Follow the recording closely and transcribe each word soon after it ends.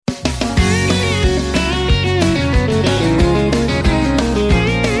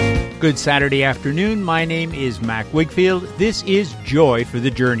Good Saturday afternoon. My name is Mac Wigfield. This is Joy for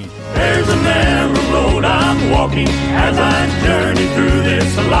the Journey. There's a narrow road I'm walking as I journey through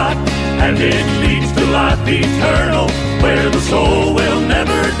this life, and it leads to life eternal, where the soul will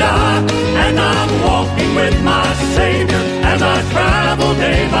never die. And I'm walking with my Savior as I travel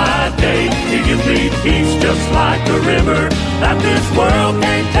day by day. He gives me peace just like a river that this world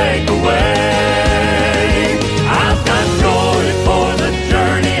can't take away. I've got joy for the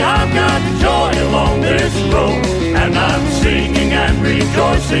journey, I've got joy along this road, and I'm singing and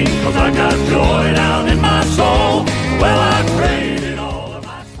rejoicing, 'cause I got joy down in my soul. Well, I prayed it all of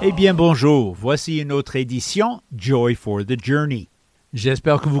my soul. Eh bien, bonjour. Voici une autre édition, Joy for the Journey.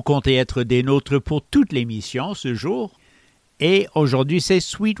 J'espère que vous comptez être des nôtres pour toute l'émission ce jour. Et aujourd'hui, c'est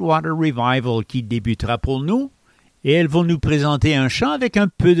Sweetwater Revival qui débutera pour nous. Et elles vont nous présenter un chant avec un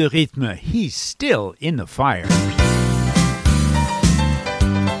peu de rythme. He's still in the fire.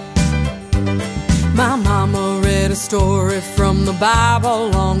 My mama read a story from the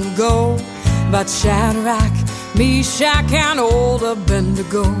Bible long ago about Shadrach, Meshach, and old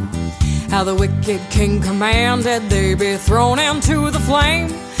Abednego. How the wicked king commanded they be thrown into the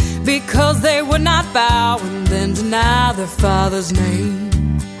flame because they would not bow and then deny their father's name.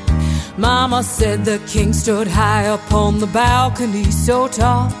 Mama said the king stood high upon the balcony so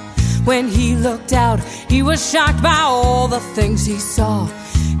tall. When he looked out, he was shocked by all the things he saw,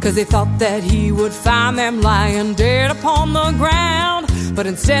 'cause he thought that he would find them lying dead upon the ground. But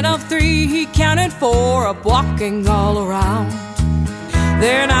instead of 3, he counted 4 up walking all around.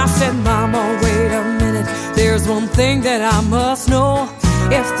 Then I said, Mama, wait a minute, there's one thing that I must know.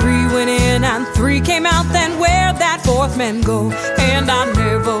 If 3 went in and 3 came out, then where'd that 4th man go? And I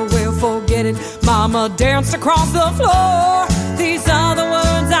never will forget it. Mama danced across the floor. These are the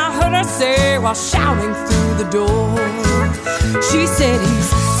words I heard her say while shouting through the door. She said,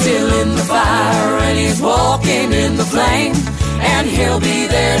 he's still in the fire and he's walking in the flame, and he'll be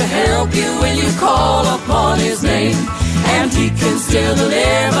there to help you when you call upon his name. And he can still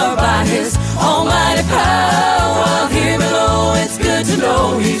deliver by his almighty power. While here below, it's good to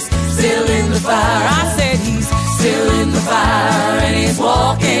know he's still in the fire. I said he's still in the fire and he's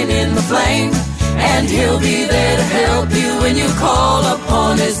walking in the flame, and he'll be there to help you when you call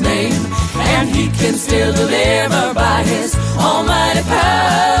upon his name. And he can still deliver by his almighty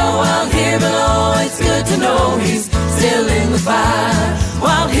power. While here below, it's good to know he's still in the fire.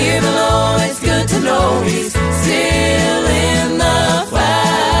 While here below, it's good to know he's still in the fire.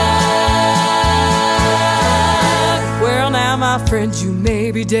 Well, now, my friend, you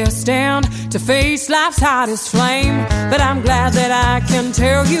may be destined to face life's hottest flame, but I'm glad that I can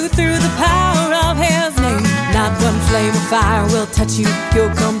tell you through the power of his name. Not one flame of fire will touch you.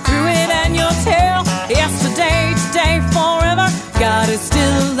 You'll come through it and you'll tell. Yesterday, today, forever, God is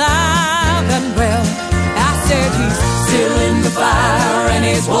still alive and well. I said he's still in the fire and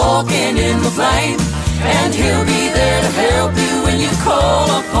he's walking in the flame, and he'll be there to help you when you call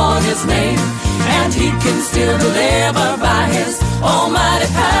upon his name. And he can still deliver by his almighty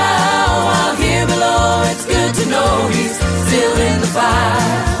power. While here below, it's good to know he's still in the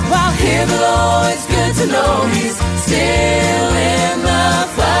fire. While here below, it's good to know he's still in the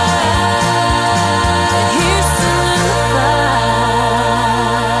fire. He's still in the fire.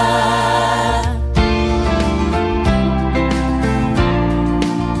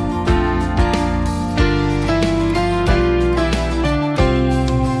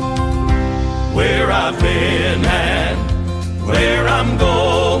 Where I've been and where I'm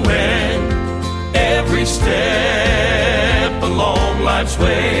going, every step along life's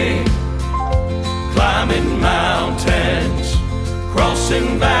way, climbing mountains,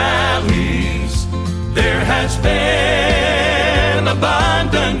 crossing valleys, there has been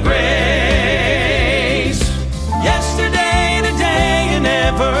abundant grace. Yesterday, today, and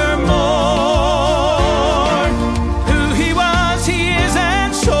evermore, who he was, he is,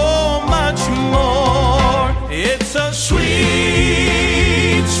 and so much more. It's a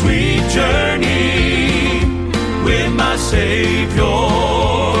sweet, sweet journey with my Savior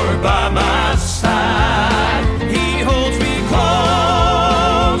by my side. He holds me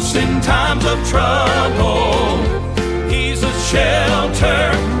close in times of trouble. He's a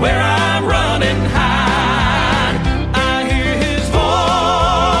shelter where I run and hide. I hear his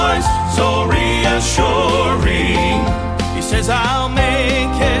voice so reassuring. He says I'll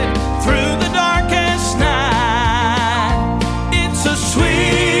make it through the darkest night. It's a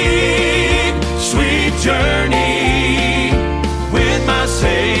sweet, sweet journey with my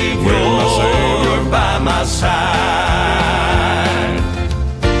Savior by my side.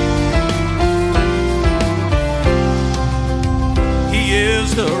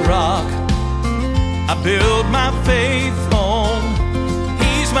 I build my faith on.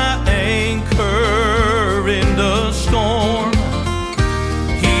 He's my anchor in the storm.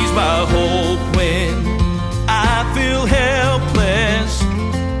 He's my hope when I feel helpless.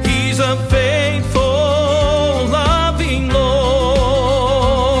 He's a faithful, loving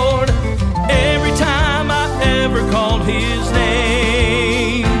Lord. Every time I ever called His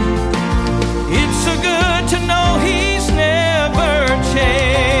name, it's so good to know He's never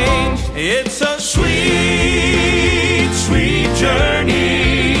changed. It's a sweet, sweet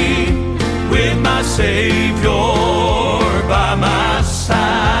journey with my Savior by my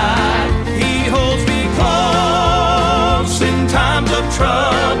side. He holds me close in times of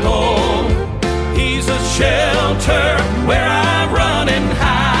trouble. He's a shelter where I run and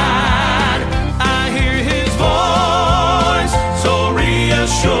hide. I hear His voice so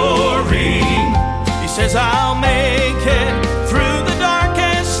reassuring. He says I'll make it through the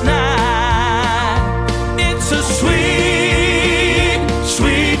darkest night. It's a sweet,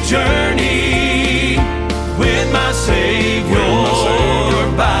 sweet journey with my Savior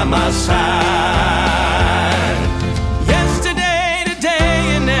by my side. Yesterday,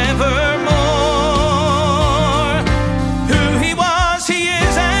 today, and evermore. Who He was, He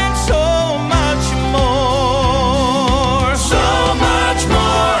is, and so much more. So much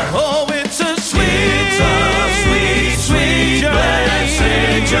more. Oh, it's a sweet, sweet,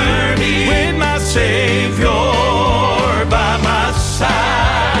 blessed journey with my Savior by my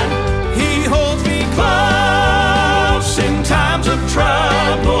side. He holds me close in times of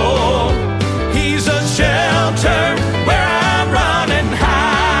trouble. He's a shelter where I run and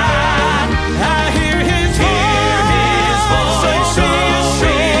hide. I hear His voice so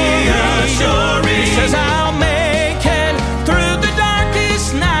reassuring. He says I'll make it through the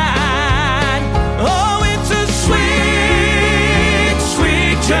darkest night. Oh, it's a sweet,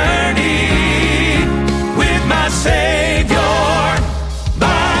 sweet journey with my Savior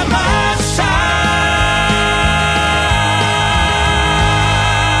by my side.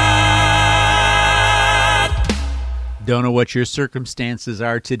 Don't know what your circumstances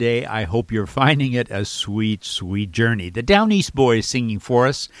are today. I hope you're finding it a sweet, sweet journey. The Down East Boys singing for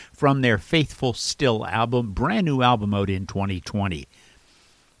us from their Faithful Still album, brand new album out in 2020.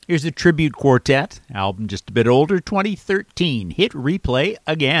 Here's a tribute quartet, album just a bit older, 2013, Hit Replay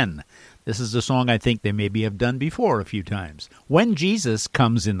Again. This is a song I think they maybe have done before a few times. When Jesus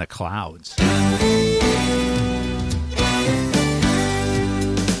Comes in the Clouds.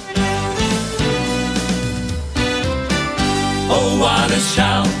 Oh, what a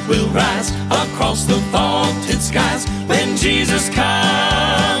shout will rise across the vaulted skies when Jesus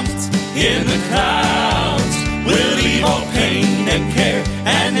comes in the clouds. We'll leave all pain and care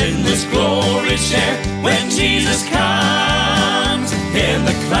and in this glory share when Jesus comes in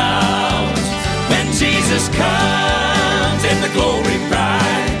the clouds. When Jesus comes in the glory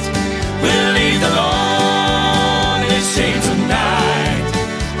bright, we'll leave the lonely shades of night.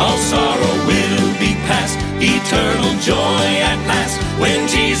 All sorrow will be past, eternal joy at last when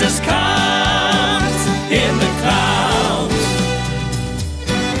Jesus comes in the clouds.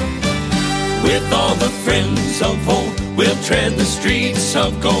 With all the friends of old, we'll tread the streets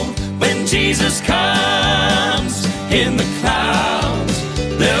of gold when Jesus comes in the clouds.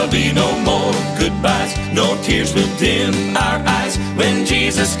 There'll be no more goodbyes, no tears will dim our eyes when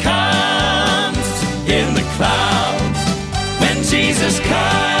Jesus comes in the clouds. When Jesus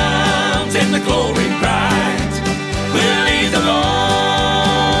comes in the glory bright, we'll leave the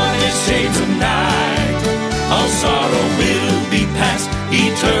lonely shades of night. All sorrow will be past,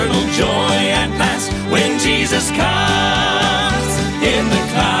 eternal joy at last when Jesus comes in the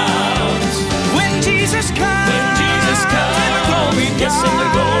clouds. When Jesus comes in the glory bright, yes, in the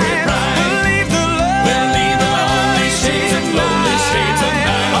glory bright, we'll leave the lonely shades of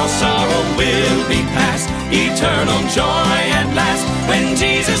night. All sorrow will be past, eternal joy at last when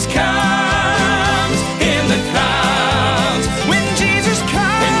Jesus comes in the clouds. When Jesus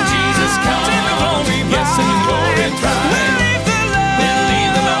comes in the glory bright, yes, in the glory bright, we'll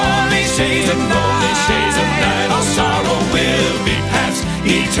leave the lonely shades of night. All sorrow will be past,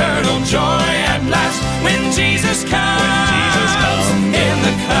 eternal joy at last when Jesus comes in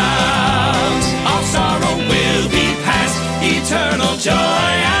the clouds. All sorrow will be past, eternal joy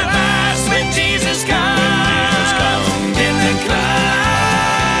at last when Jesus comes in the clouds.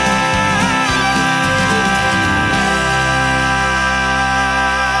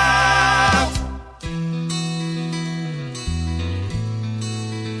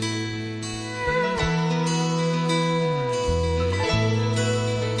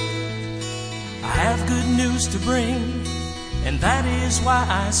 I have good news to bring. and that is why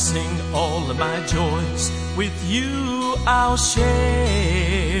I sing all of my joys. With you I'll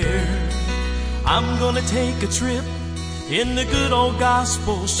share. I'm gonna take a trip in the good old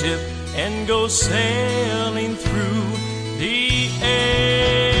gospel ship and go sailing through the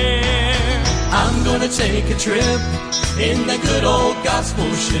air. I'm gonna take a trip in the good old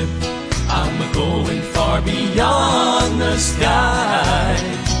gospel ship. I'm going far beyond the sky.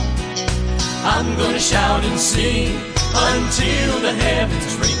 I'm gonna shout and sing until the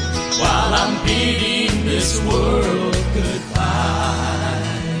heavens ring, while I'm bidding this world goodbye.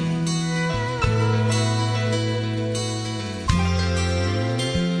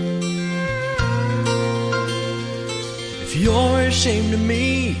 If you're ashamed of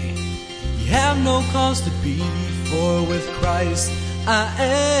me, you have no cause to be, for with Christ I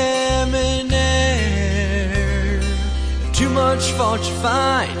am an heir. If too much fault you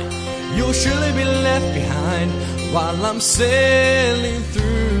find, you'll surely be left behind while I'm sailing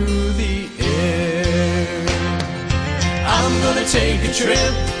through the air. I'm gonna take a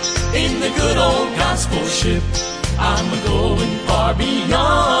trip in the good old gospel ship. I'm going far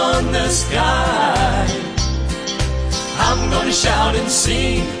beyond the sky. I'm gonna shout and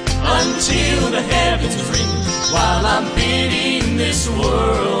sing until the heavens ring, while I'm bidding this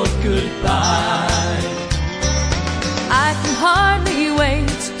world goodbye. I can hardly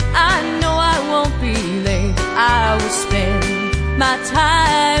wait, I know I won't be late. I will spend my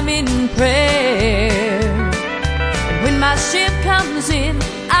time in prayer, and when my ship comes in,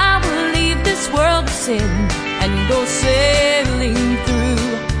 I will leave this world of sin and go sailing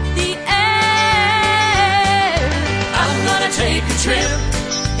through the air. I'm gonna take a trip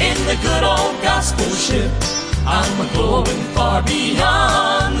in the good old gospel ship. I'm going far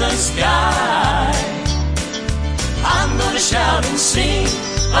beyond the sky. I'm gonna shout and sing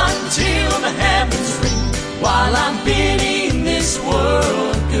until the heavens ring, while I'm bidding this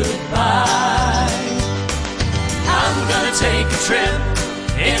world goodbye. I'm gonna take a trip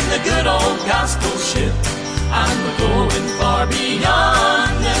in the good old gospel ship. I'm going far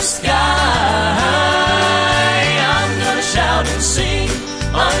beyond the sky. I'm gonna shout and sing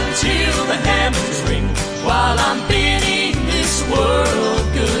until the heavens ring, while I'm bidding this world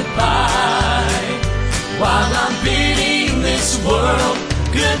goodbye. While I'm bidding this world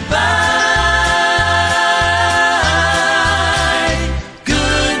goodbye.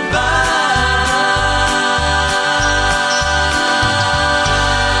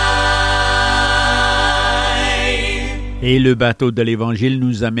 Goodbye. Et le bateau de l'Évangile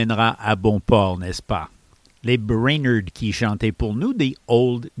nous amènera à bon port, n'est-ce pas? Les Brainerd qui chantaient pour nous des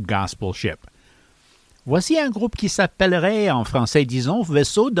Old Gospel Ship. Voici un groupe qui s'appellerait, en français disons,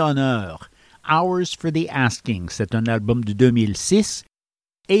 Vaisseau d'honneur. Hours for the Asking, c'est un album de 2006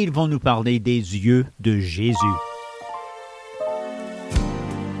 et ils vont nous parler des yeux de Jésus.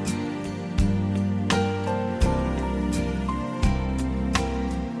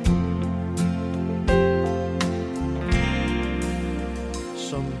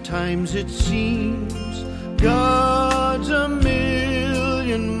 Sometimes it seems God's a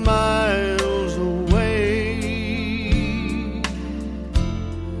million miles away,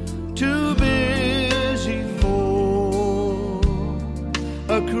 too busy for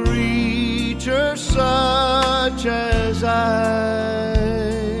a creature such as I.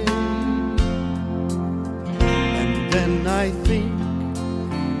 And then I think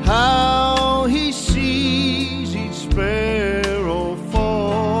how he sees each sparrow fall.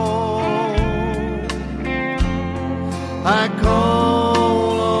 I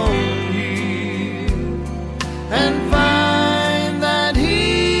call on you and find that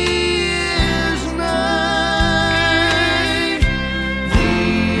he is nigh.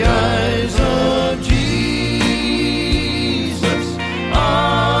 The eyes of Jesus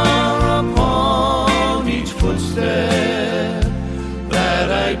are upon each footstep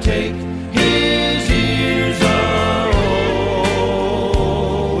that I take. His ears are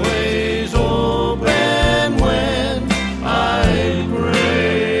always open when I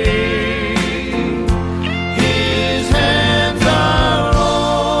pray. His hands are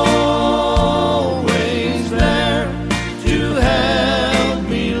always there to help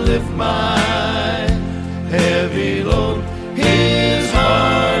me lift my heavy load. His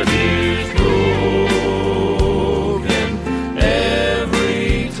heart is broken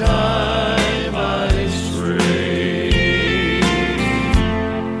every time I stray.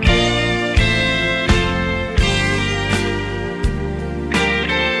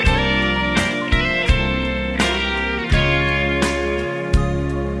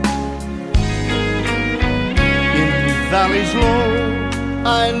 In valleys low,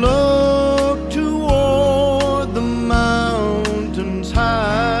 I look toward the mountains.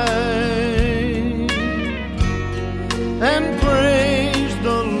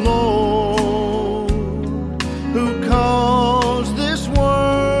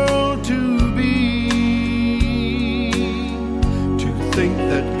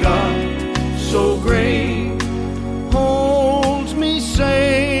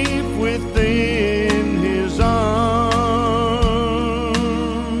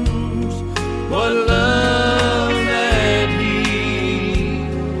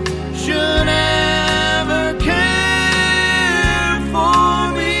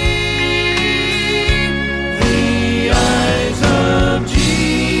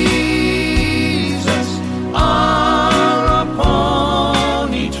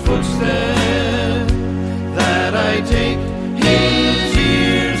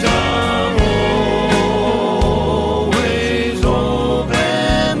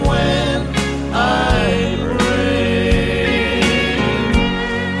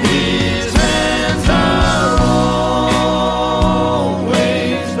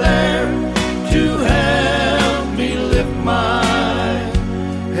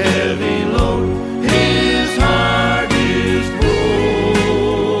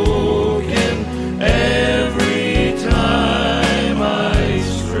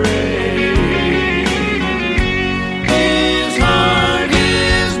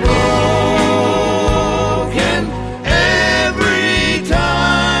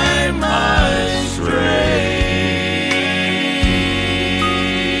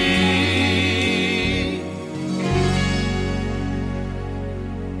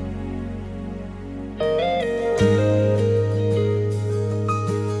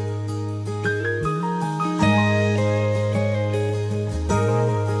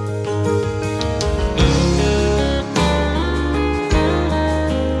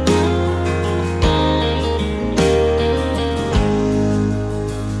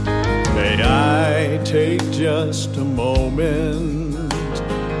 Just a moment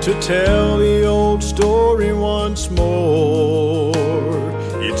to tell the old story once more.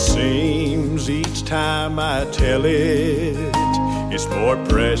 It seems each time I tell it, it's more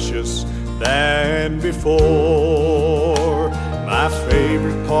precious than before. My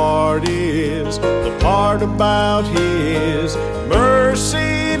favorite part is the part about His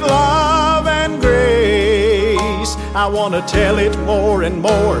mercy, love, and grace. I want to tell it more and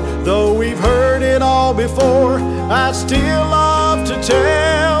more, though we've heard it all before. I still love to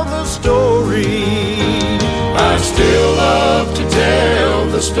tell the story. I still love to tell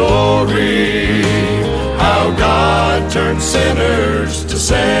the story, how God turned sinners to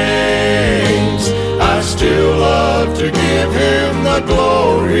saints. I still love to give Him the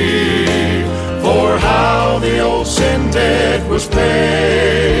glory for how the old sin debt was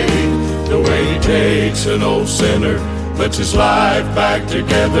paid. The way He takes an old sinner, puts his life back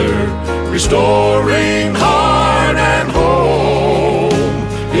together, restoring heart and home.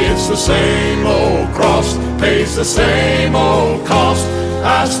 It's the same old cross, pays the same old cost.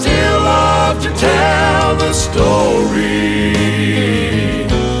 I still love to tell the story.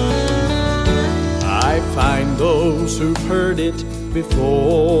 I find those who've heard it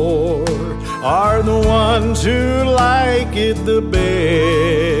before are the ones who like it the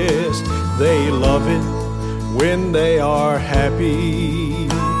best. They love it when they are happy,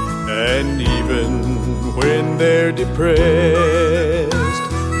 and even when they're depressed.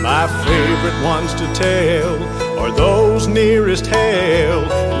 My favorite ones to tell are those nearest hell,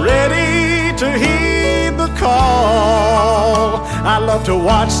 ready to heed the call. I love to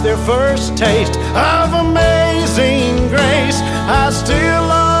watch their first taste of amazing grace. I still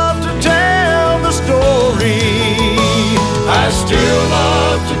love to tell the story. I still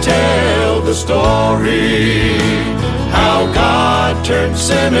love to tell the story, how God turned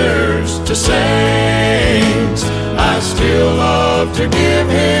sinners to saints. I still love to give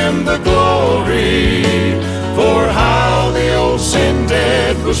Him the glory for how the old sin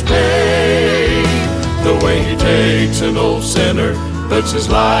debt was paid. The way He takes an old sinner, puts his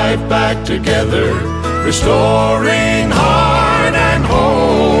life back together, restoring heart and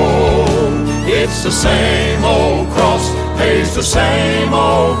home. It's the same old cross, pays the same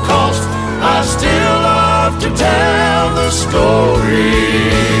old cost. I still love to tell the story.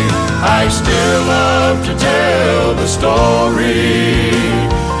 I still love to tell the story,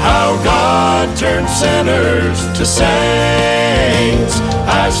 how God turned sinners to saints.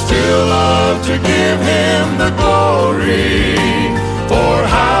 I still love to give Him the glory for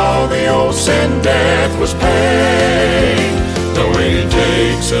how the old sin debt was paid. The way He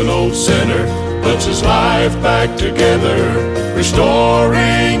takes an old sinner, puts his life back together,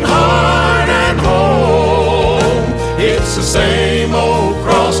 restoring heart and home. It's the same old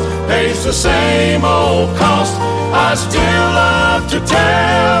cross, pays the same old cost. I still love to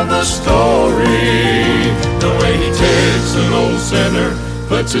tell the story. The way He takes an old sinner,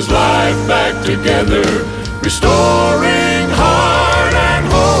 puts his life back together, restoring heart and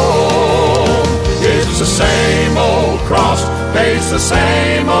home. It's the same old cross, pays the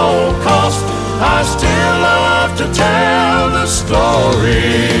same old cost. I still love to tell the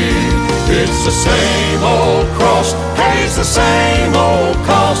story. It's the same old cross, pays the same old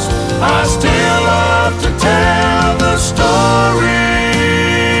cost. I still love to tell the story.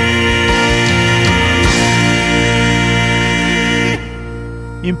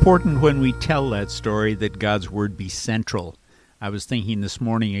 Important when we tell that story that God's Word be central. I was thinking this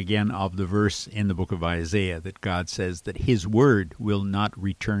morning again of the verse in the book of Isaiah that God says that His Word will not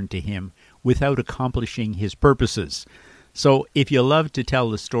return to Him without accomplishing His purposes. So if you love to tell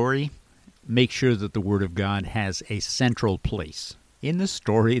the story, make sure that the Word of God has a central place in the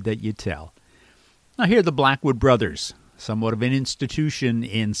story that you tell. Now here are the Blackwood Brothers, somewhat of an institution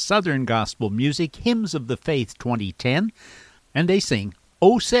in Southern gospel music, Hymns of the Faith 2010, and they sing,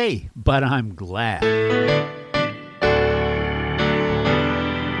 "Oh Say, But I'm Glad."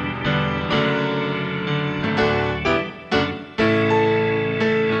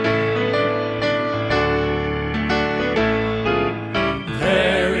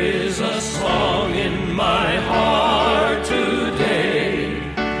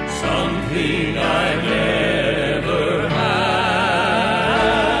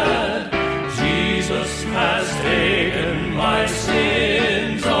 Has taken my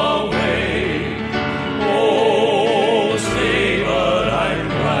sins away. Oh,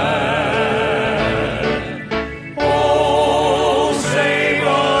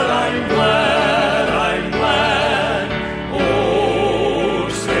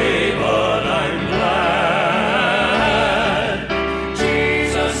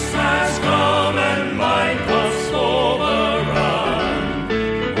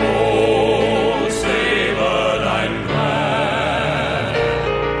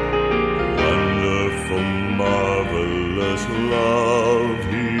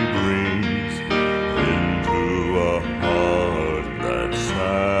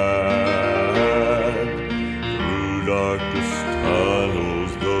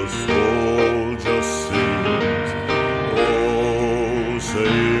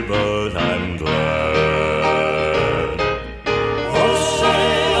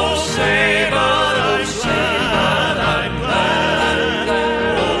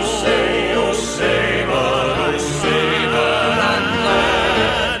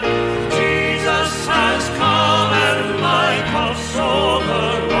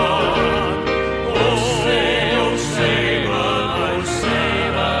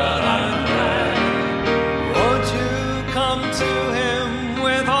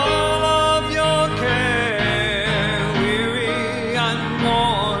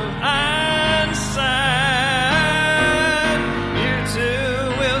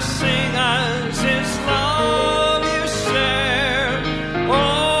 sing as His love you share.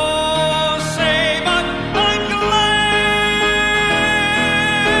 Oh, say, but I'm glad.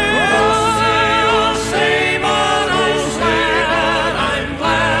 Oh, say, but I'm glad. I'm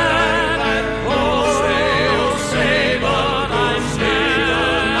glad. Oh, say, but I'm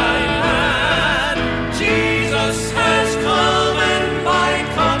glad. Jesus has come and my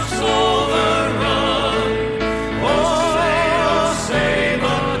cup's overrun. Oh, say,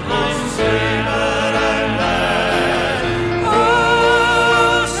 but I'm glad.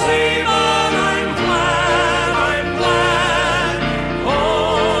 Oh, say, but I'm glad. I'm glad.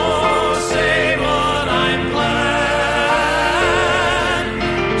 Oh, say, but I'm glad.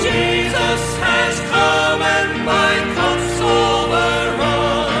 Jesus has come and my cup's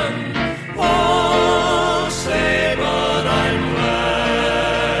overrun. Oh, say, but I'm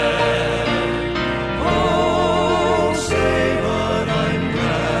glad. Oh, say, but I'm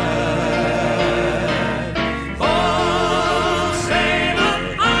glad. Oh, say, but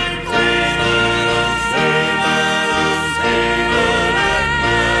I'm glad. Say, but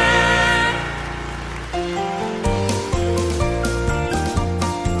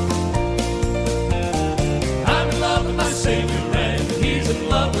I'm in love with my Savior and He's in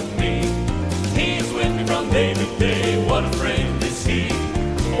love with me. He is with me from day to day. What a friend is He.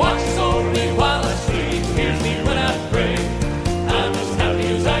 Watches over me while I sleep. Hears me when I pray. I'm as happy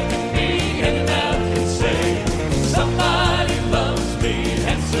as I can be, and now can say, somebody loves me,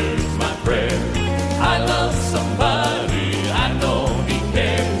 answers my prayer. I love somebody, I know He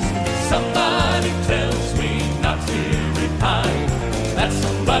cares. Somebody tells me not to repine. That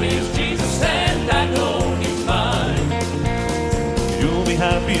somebody is Jesus, and I know He's mine. You'll be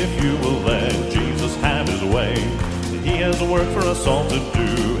happy if you will let Jesus have His way. He has a work for us all to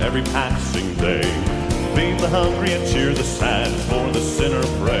do every passing day. Feed the hungry and cheer the sad, for the sinner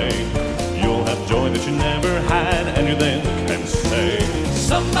pray. You'll have joy that you never had, and you then can say,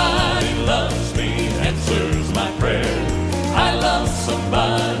 Somebody loves me, answers my prayer. I love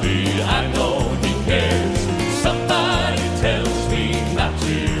somebody, I know He cares. Somebody tells me not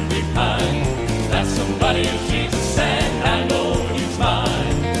to repine. That somebody is Jesus, and I know He's mine.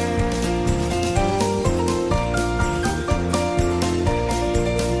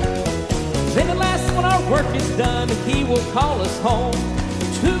 Then at last when our work is done, He will call us home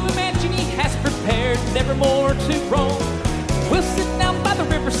to a mansion He has prepared, never more to roam. We'll sit down by the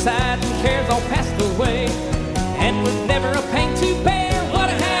riverside and cares all passed away, and with never a pain to bear. What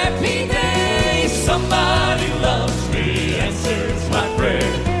a happy day! Somebody loves me, answers my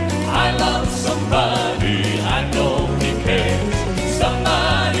prayer. I love somebody, I know He cares.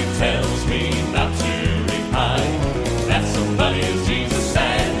 Somebody tells me not to repine. That somebody is Jesus,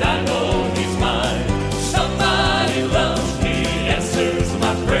 and I know He's mine. Somebody loves me, answers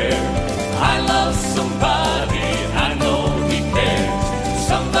my prayer. I love somebody, I know He cares.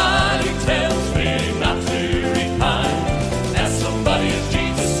 Somebody tells me not to repine. That somebody is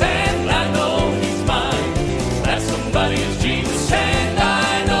Jesus, and I know He's mine. That somebody is Jesus, and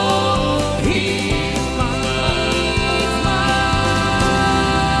I know He's mine.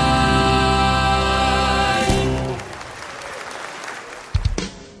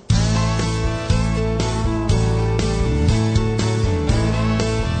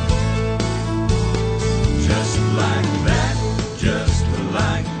 just like that, just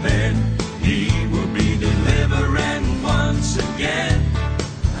like then, He will be delivering once again.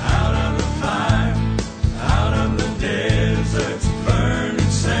 Out of the fire, out of the desert's burning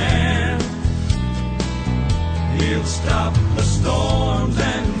sand. He'll stop the storms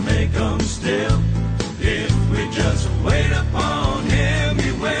and make them still. If we just wait upon Him,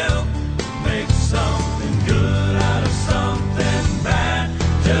 He will make something good out of something bad.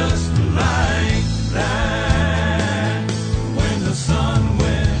 Just like that. When the sun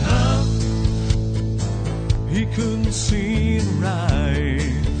went up, He couldn't see it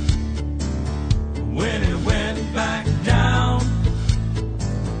right. when it went back down,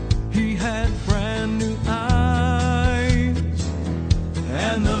 He had brand new eyes,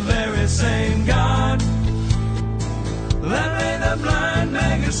 and the very same God that made the blind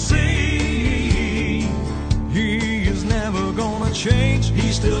beggar see, He is never gonna change.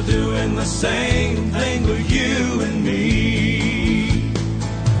 He's still doing the same thing with you and me.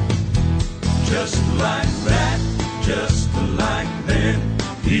 Just like that, just like then,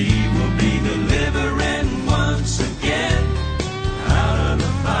 He will be delivering once again. Out of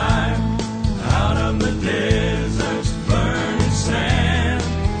the fire, out of the desert's burning sand.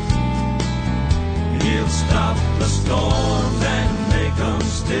 He'll stop the storms and make them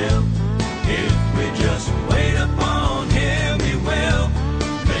still. If we just wait upon Him, He will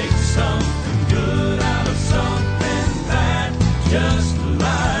make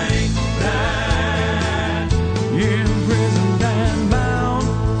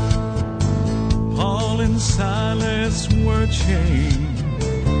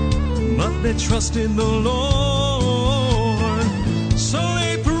but they trusted the Lord. So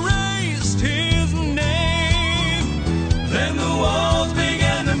they praised his name. Then the walls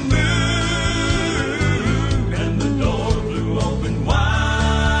began to move, and the door flew open wide.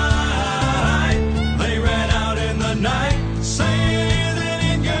 They ran out in the night, saying, "Isn't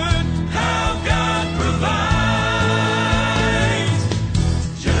it good how God provides?"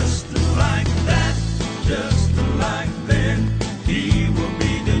 Just like that, just like then, he will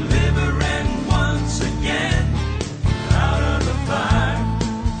be delivering once again out of the fire,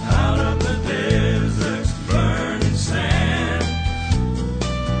 out of the desert's burning sand.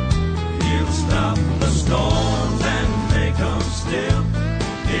 He'll stop the storms and make them still.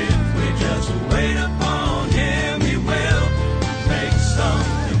 If we just wait upon him, he will make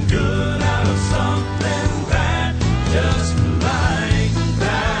something good out of something bad. Just like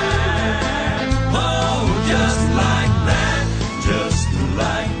that. Oh, just like that. Just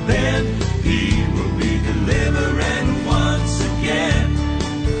like then, he will be delivering once again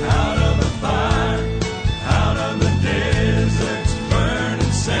out of the fire, out of the desert's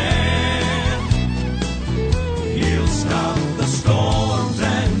burning sand. He'll stop the storms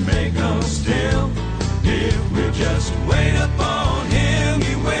and make them still. If we just wait upon him,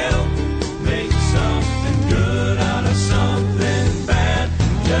 he will make something good out of something bad.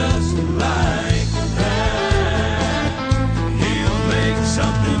 Just like that. He'll make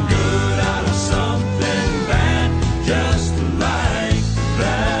something good out of something bad. Just like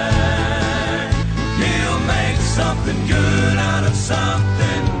that. He'll make something good out of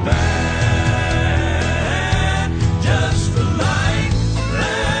something bad. Just like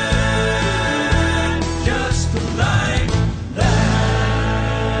that. Just like that.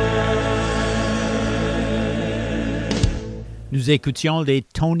 Nous écoutions les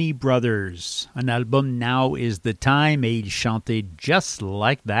Tony Brothers, un album Now is the Time, et ils chantaient Just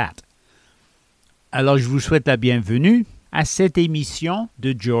Like That. Alors, je vous souhaite la bienvenue à cette émission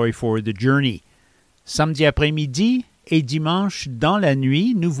de Joy for the Journey. Samedi après-midi et dimanche dans la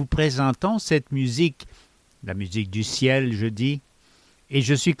nuit, nous vous présentons cette musique, la musique du ciel, je dis, et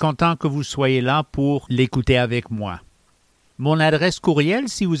je suis content que vous soyez là pour l'écouter avec moi. Mon adresse courriel,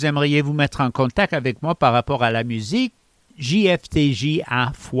 si vous aimeriez vous mettre en contact avec moi par rapport à la musique,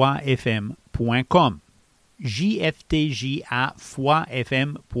 jftj@foifm.com.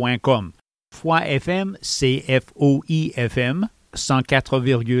 jftj@foifm.com. Foi FM, c'est FOIFM,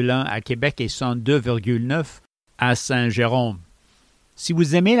 104,1 à Québec et 102,9 à Saint-Jérôme. Si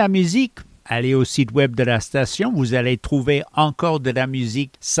vous aimez la musique, allez au site web de la station, vous allez trouver encore de la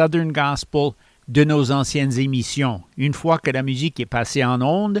musique Southern Gospel de nos anciennes émissions. Une fois que la musique est passée en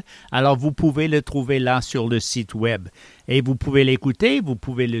ondes, alors vous pouvez le trouver là sur le site web. Et vous pouvez l'écouter, vous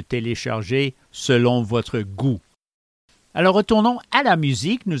pouvez le télécharger selon votre goût. Alors retournons à la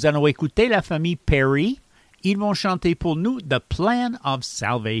musique. Nous allons écouter la famille Perry. Ils vont chanter pour nous The Plan of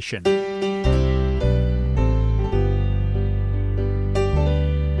Salvation.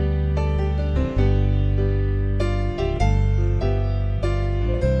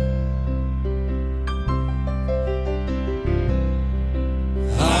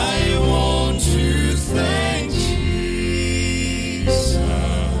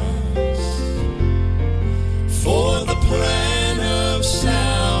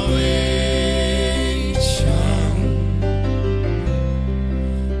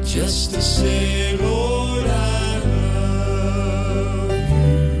 Just to say, Lord, I love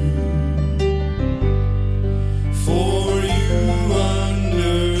you, for you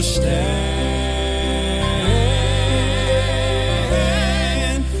understand.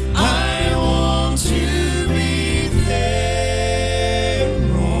 I want to be there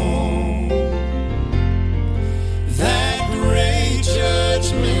on that great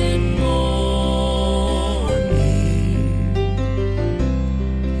judgment morning,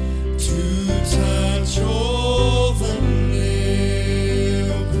 to touch all the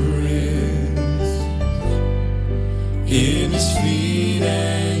nail prints in his feet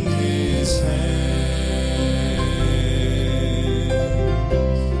and his hands.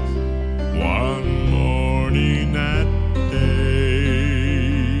 One morning at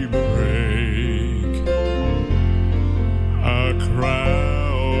daybreak, a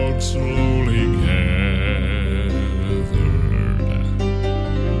crowd slowly gathered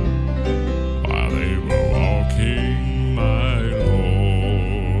while they were walking my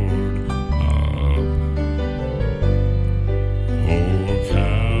Lord up. Oh,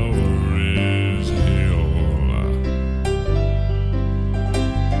 Calvary's hill.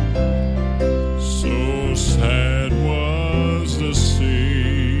 So sad was the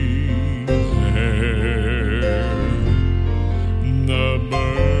scene there. The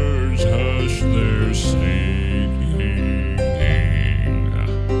birds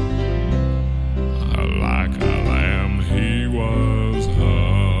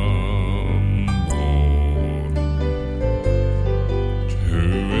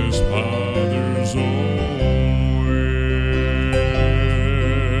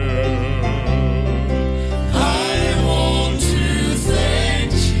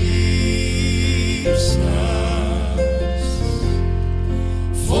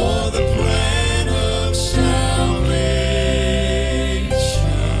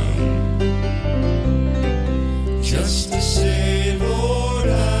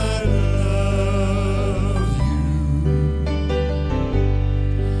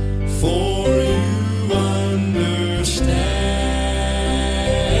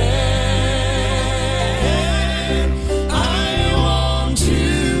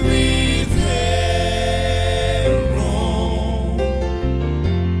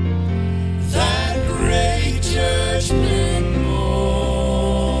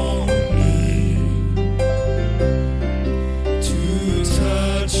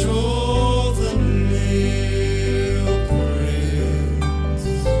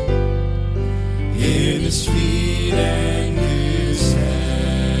His feet and His hands.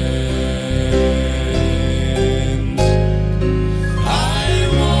 I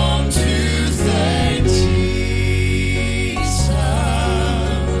want to thank Jesus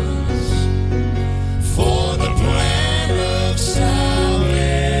for the plan of salvation.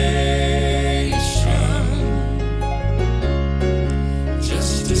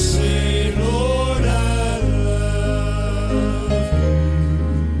 Just to say, Lord, I love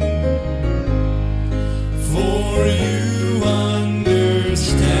you. For you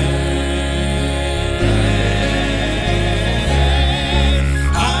understand.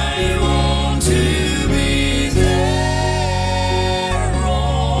 I want to be there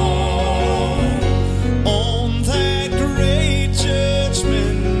on that great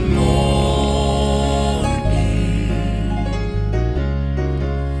judgment morning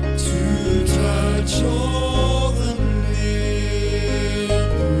to touch all the nail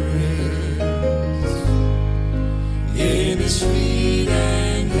prints in His feet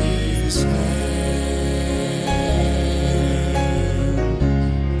and His hands,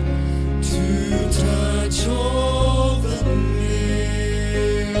 to touch all the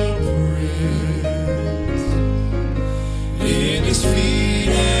nail prints in His feet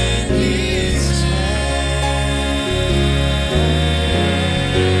and His hands,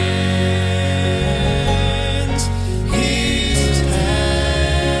 His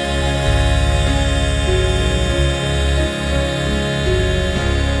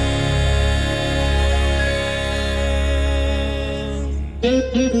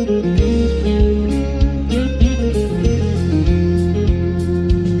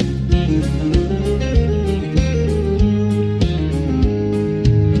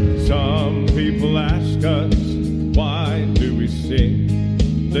Some people ask us, why do we sing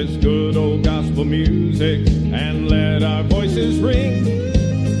this good old gospel music and let our voices ring?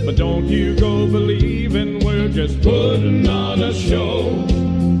 But don't you go believing we're just putting on a show.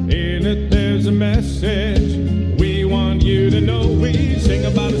 In it there's a message we want you to know. We sing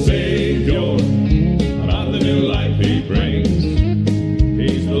about a Savior, about the new life He brings.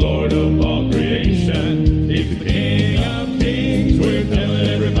 He's the Lord of all creation. He's the King of kings. We're telling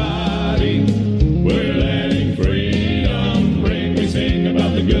everybody we're letting freedom ring. We sing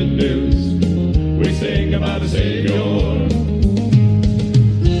about the good news. We sing about a Savior.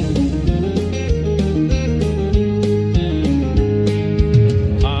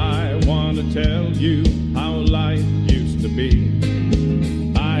 I want to tell you how life used to be.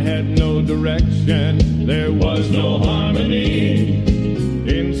 I had no direction, there was no harmony.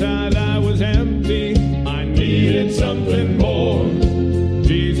 Inside I was empty, I needed something more.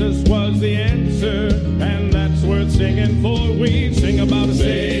 Jesus was the answer, and that's worth singing for. We sing about a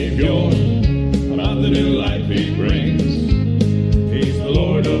Savior, about the new life He brings. He's the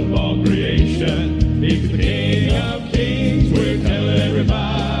Lord of all creation. He's the King of kings. We're telling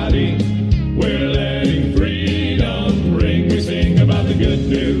everybody we're letting freedom ring. We sing about the good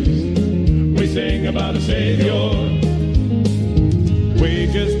news. We sing about a Savior. We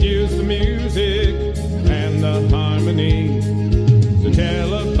just use the music and the harmony to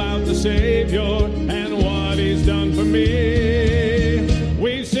tell about the Savior and what He's done for me.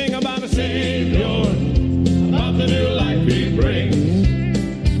 We sing about a Savior, about the new life He brings.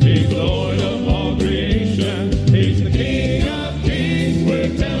 He's the Lord of all creation. He's the King of kings.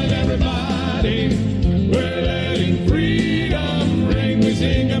 We're telling everybody we're letting freedom ring. We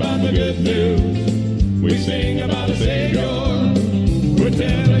sing about the good news. We sing about a Savior. We're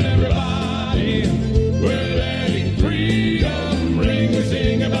telling everybody we're letting freedom ring. We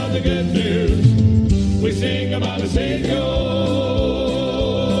sing about the good news. We sing about a Savior.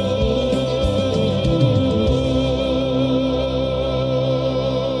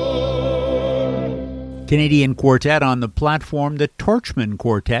 Canadian quartet on the platform, the Torchman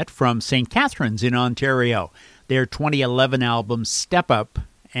Quartet from St. Catharines in Ontario. Their 2011 album, Step Up,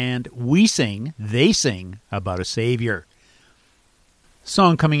 and we sing, they sing, about a Savior.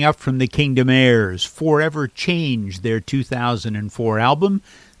 Song coming up from the Kingdom Heirs, Forever Change, their 2004 album.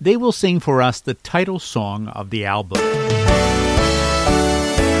 They will sing for us the title song of the album.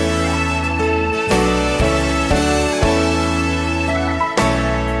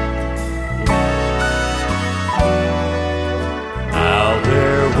 Now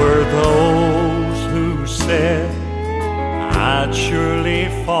there were those who said I'd surely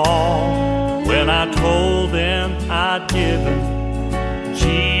fall when I told them I'd given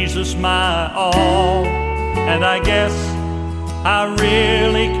Jesus my all. And I guess I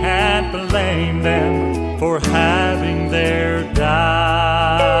really can't blame them for having their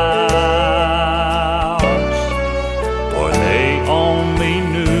doubts, for they only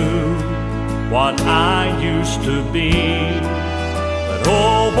knew what I used to be. But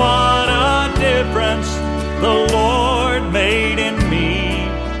oh, what a difference the Lord made in me.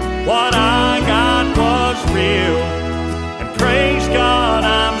 What I got was real, and praise God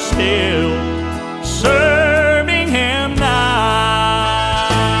I'm still serving Him now.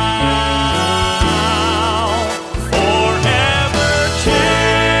 Forever changed,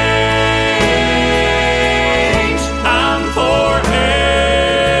 I'm forever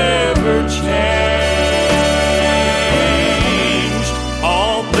changed.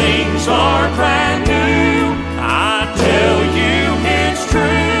 All things are brand new, I tell you it's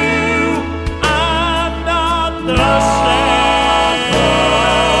true. I'm not the same.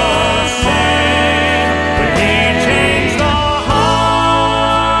 When He changed the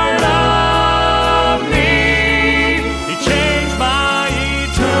heart of me, He changed my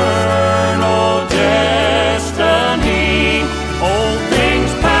eternal destiny. Old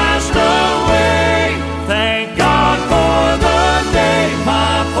things passed away, thank God for the day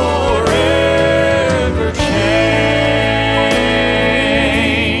my forever changed.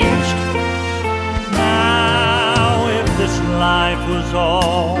 Now if this life was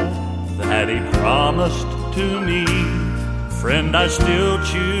all that He promised to me, friend, I still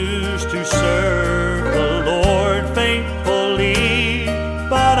choose to serve the Lord faithfully.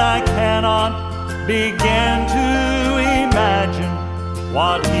 But I cannot begin to imagine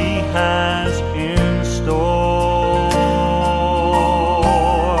what He has in store.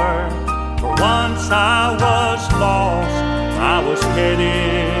 For once I was lost, I was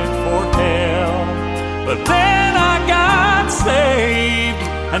headed for hell. But then I got saved,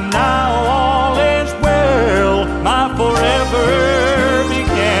 and now all is well. My forever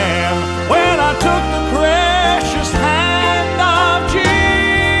began when I took the precious hand of Jesus,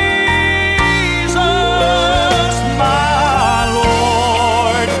 my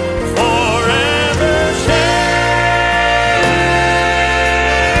Lord. Forever changed,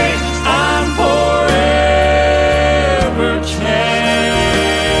 I'm forever changed.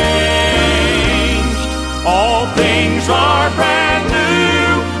 All things are brand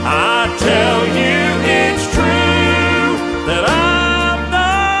new, I tell you it's true, that I'm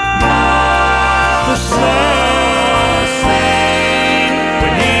not the same.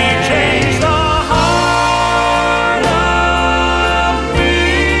 When He changed the heart of me,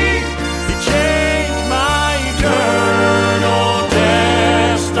 He changed my eternal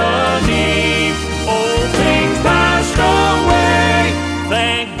destiny. Old things passed away,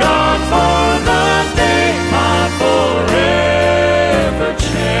 thank God for the day my forever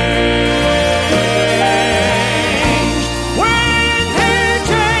changed. When He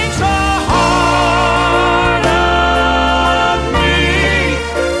changed the heart of me,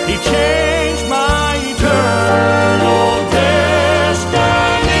 He changed my eternal destiny.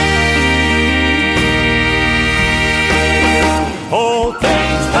 Old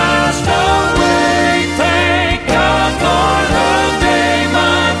things passed away, thank God for the day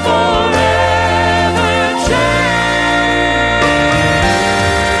my forever changed.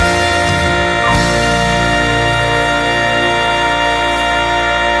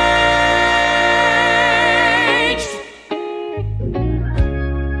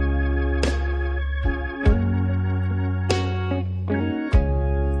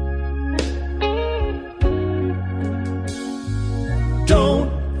 Don't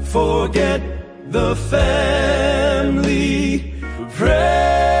forget the family prayer.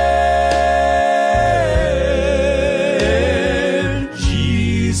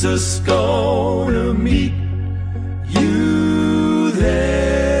 Jesus gonna meet you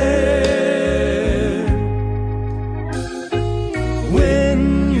there. When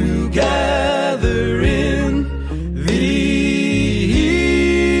you gather in the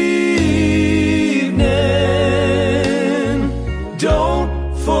evening, don't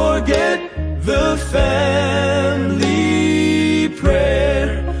forget the family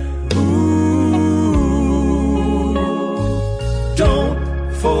prayer. Ooh, don't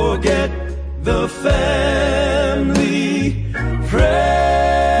forget the family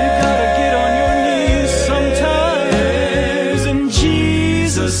prayer. You gotta get on your knees sometimes, and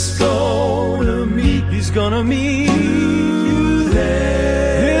Jesus gonna meet. He's gonna meet you there.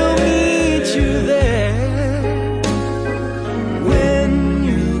 He'll meet you there. When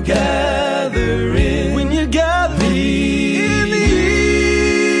you gather in, when you gather in the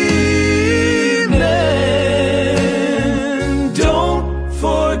evening, don't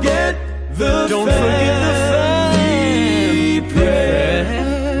forget the family prayer.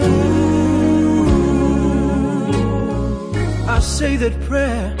 Ooh, I say that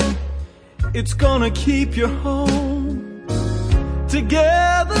prayer, it's gonna keep your home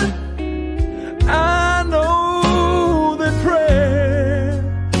together. I know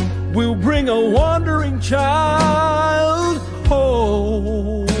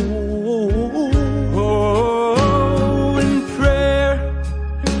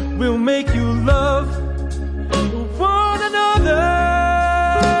will make you love one another.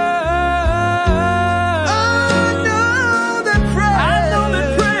 I know that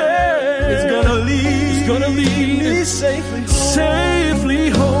prayer is gonna lead me safely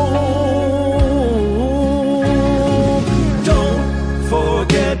home. Don't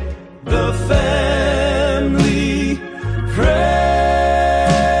forget the family prayer.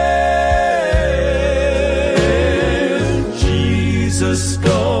 Jesus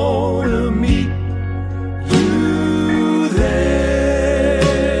gonna meet you there.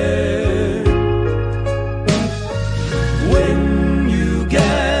 When you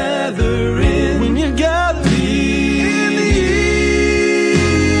gather in the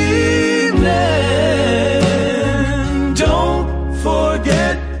evening, don't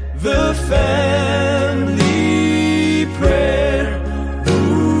forget the family prayer.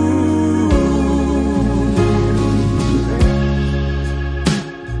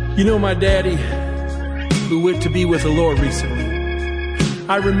 You know, my daddy, who went to be with the Lord recently,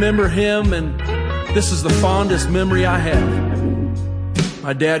 I remember him, and this is the fondest memory I have.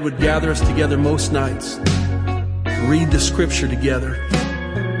 My dad would gather us together most nights, read the scripture together.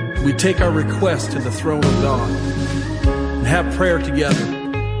 We'd take our requests to the throne of God and have prayer together,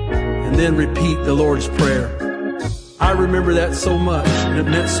 and then repeat the Lord's Prayer. I remember that so much, and it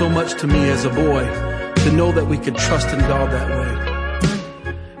meant so much to me as a boy to know that we could trust in God that way.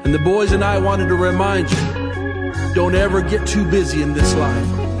 And the boys and I wanted to remind you, don't ever get too busy in this life.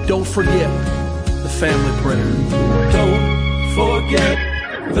 Don't forget the family prayer. Don't forget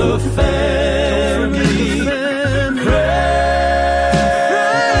the family prayer.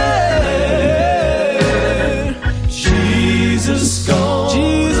 Jesus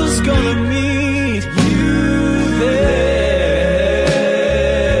gonna meet you there.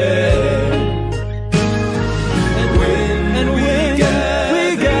 And when we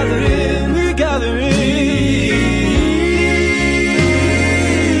gather in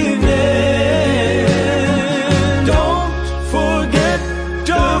evening, don't forget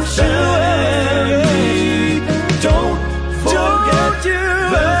the family. Don't forget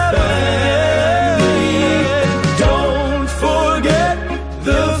the family. Don't forget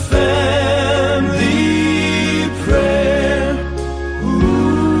the family prayer.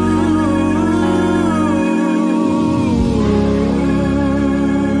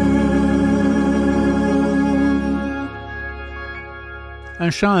 Un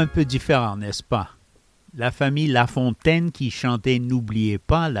chant un peu différent, n'est-ce pas? La famille Lafontaine qui chantait « N'oubliez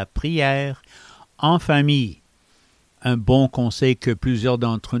pas la prière en famille ». Un bon conseil que plusieurs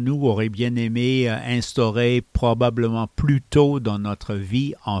d'entre nous auraient bien aimé instaurer probablement plus tôt dans notre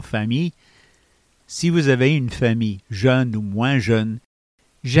vie en famille. Si vous avez une famille, jeune ou moins jeune,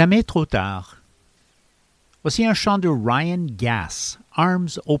 jamais trop tard. Voici un chant de Ryan Gass,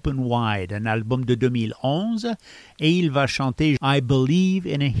 Arms Open Wide, un album de 2011, et il va chanter « I Believe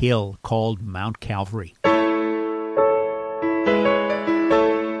in a Hill Called Mount Calvary ».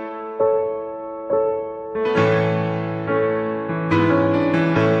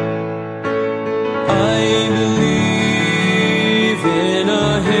 I believe in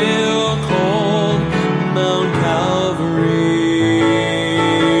a hill called Mount Calvary,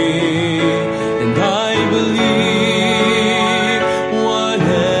 and I believe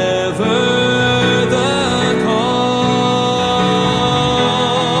whatever the cost,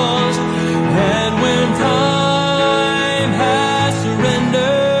 and when time has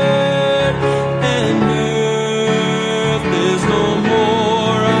surrendered and earth is no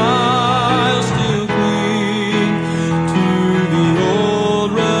more, I'll still cling to the old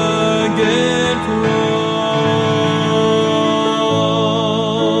rugged cross.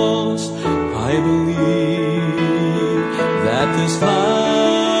 I believe that this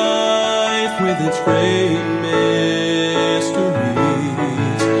life with its great mysteries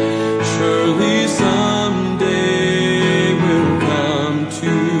surely someday will come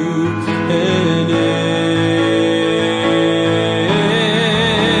to an end.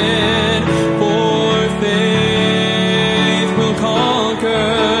 For faith will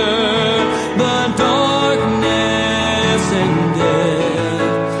conquer the darkness and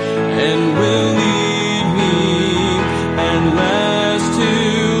death, and will lead me and last to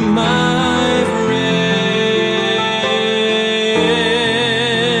my friend.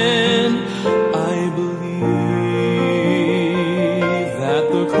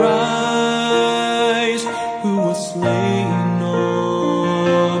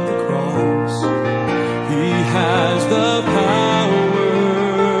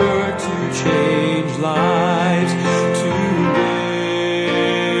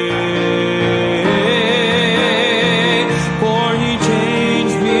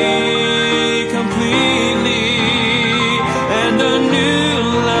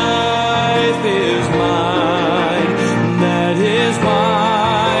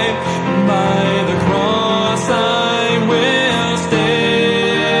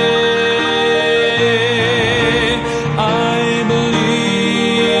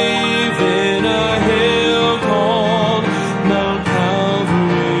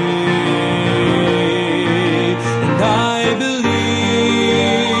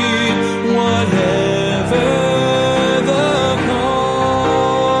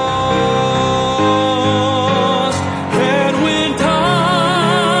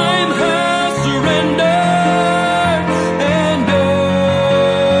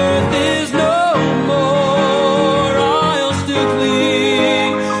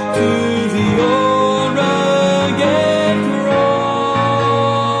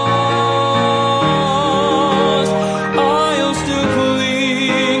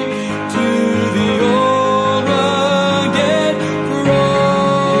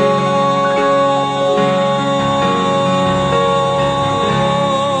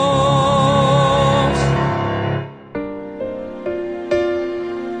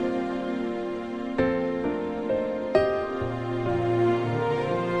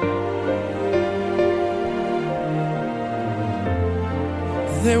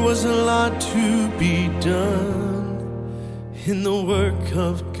 There was a lot to be done in the work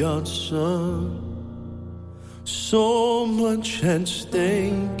of God's Son. So much at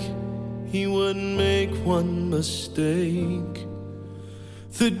stake, He wouldn't make one mistake.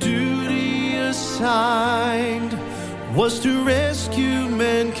 The duty assigned was to rescue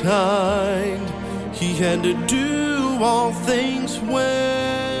mankind. He had to do all things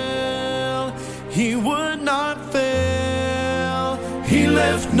well. He would not fail. He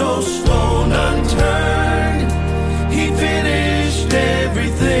left no stone unturned. He finished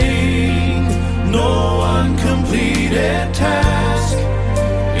everything. No uncompleted task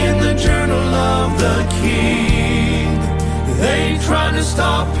in the journal of the King. They tried to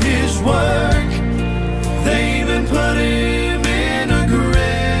stop His work. They even put Him in a grave.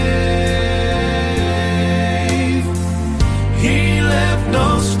 He left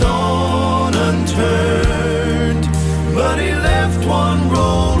no stone unturned, but He left one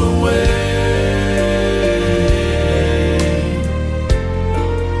rolled away.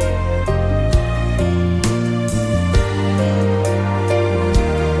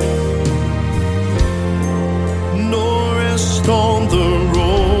 On the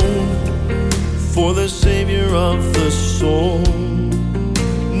road for the Savior of the soul.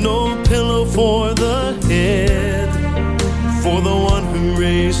 No pillow for the head for the one who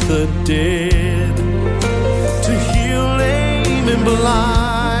raised the dead. To heal lame and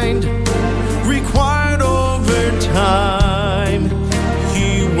blind required overtime. He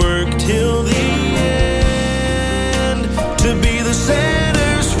worked till the end to be the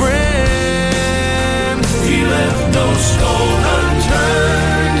sinner's friend. He left no stone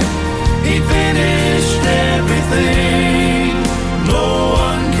unturned. He finished everything. No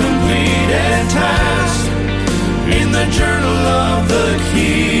uncompleted task in the journal of the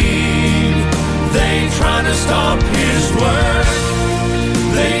King. They tried to stop His work.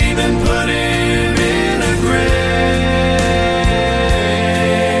 They even put Him in a grave.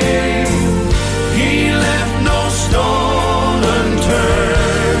 He left no stone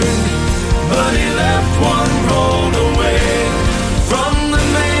unturned, but He left one rolled away. From the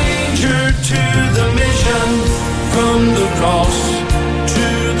manger to the mission, from the cross to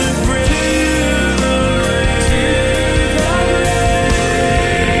the grave.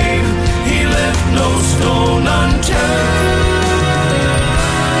 He left no stone unturned.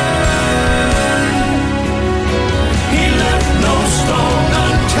 He left no stone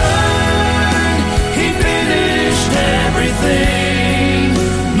unturned. He finished everything.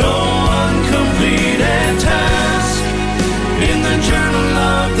 No uncompleted task in the journal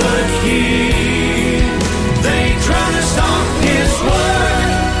of the King. They try to stop His work.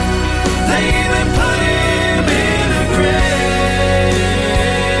 They even put Him in a grave.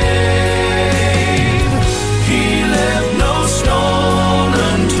 He left no stone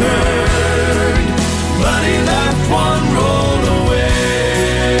unturned, but He left one rolled away.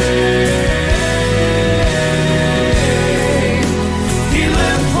 He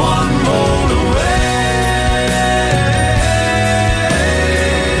left one rolled away.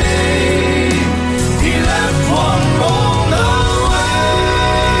 He left one rolled away.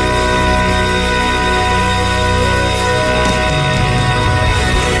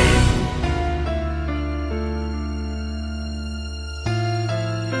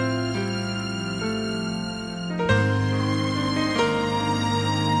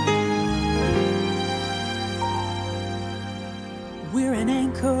 We're an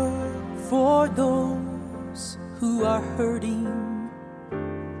anchor for those who are hurting.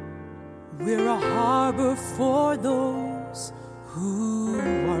 We're a harbor for those who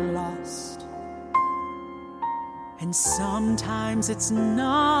are lost. And sometimes it's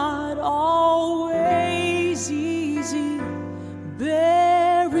not always easy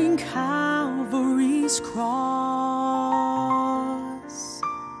bearing Calvary's cross.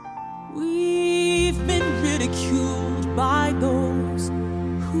 We've been ridiculed by those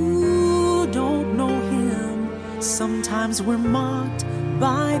who don't know Him. Sometimes we're mocked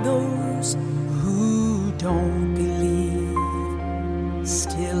by those who don't believe.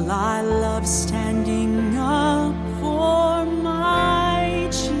 Still I love standing up for my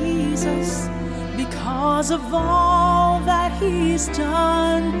Jesus because of all that He's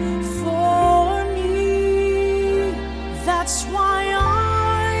done for me. That's why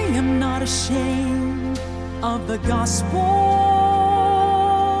I am not ashamed of the gospel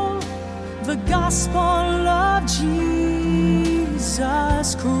of Jesus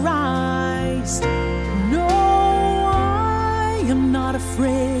Christ. No, I am not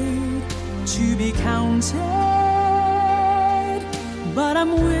afraid to be counted, but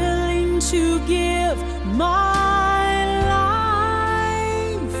I'm willing to give my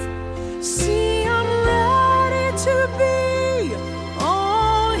life See, I'm ready to be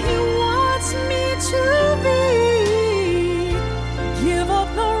all He wants me to be. Give up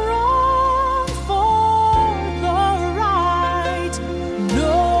the wrong for the right.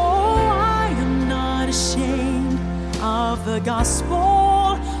 No, I am not ashamed of the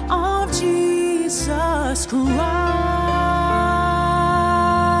gospel of Jesus Christ.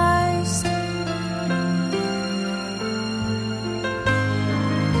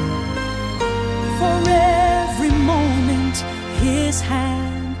 For every moment His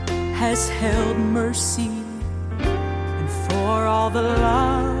hand has held mercy, and for all the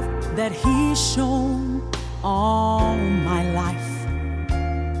love that He's shown all my life.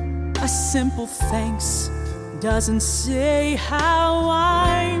 A simple thanks doesn't say how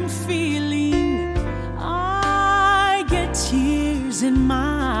I'm feeling. I get tears in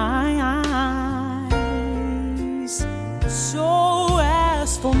my eyes. So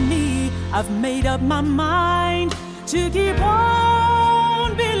as for me, I've made up my mind to keep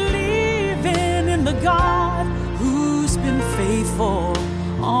on believing in the God who's been faithful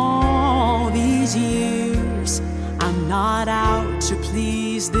all these years. I'm not out to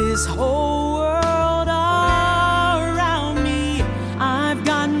please this whole world around me. I've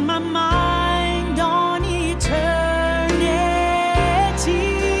got my mind on eternity.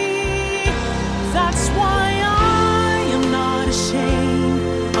 That's why I am not ashamed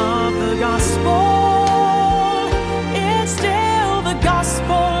of the gospel. It's still the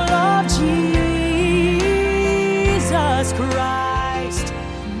gospel of Jesus Christ.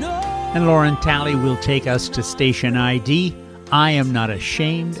 And Lauren Talley will take us to station ID. I am not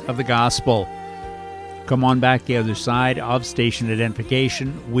ashamed of the gospel. Come on back the other side of station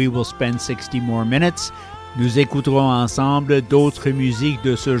identification. We will spend 60 more minutes. Nous écouterons ensemble d'autres musiques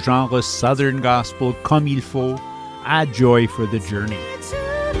de ce genre Southern Gospel comme il faut à Joy for the Journey.